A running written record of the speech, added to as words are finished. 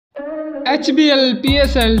HBL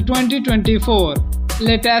PSL 2024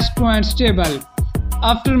 latest points table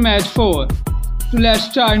after match 4. So let's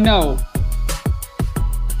start now.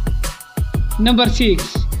 Number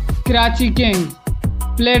 6, Karachi Kings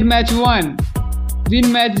played match 1,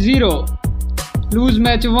 win match 0, lose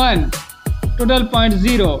match 1, total points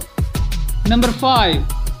 0. Number 5,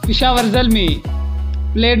 Peshawar Zalmi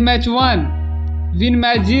played match 1, win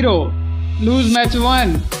match 0, lose match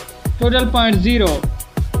 1, total points 0.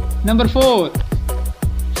 Number 4,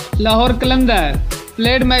 Lahore Qalandar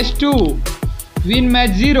played match 2, win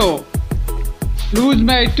match 0, lose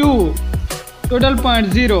match 2, total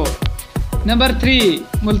points 0. Number 3,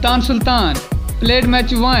 Multan Sultan played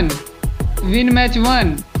match 1, win match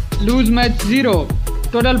 1, lose match 0,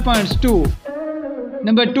 total points 2.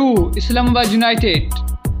 Number 2, Islamabad United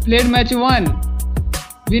played match 1,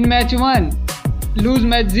 win match 1, lose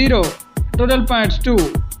match 0, total points 2.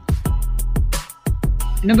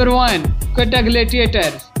 Number 1, Quetta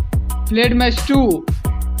Gladiators played match 2,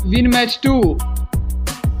 win match 2,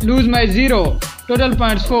 lose match 0, total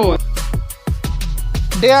points 4.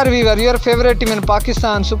 Dear viewer, your favorite team in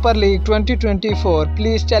Pakistan Super League 2024.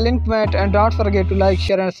 Please tell in comment and don't forget to like,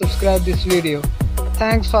 share and subscribe this video.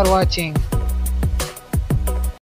 Thanks for watching.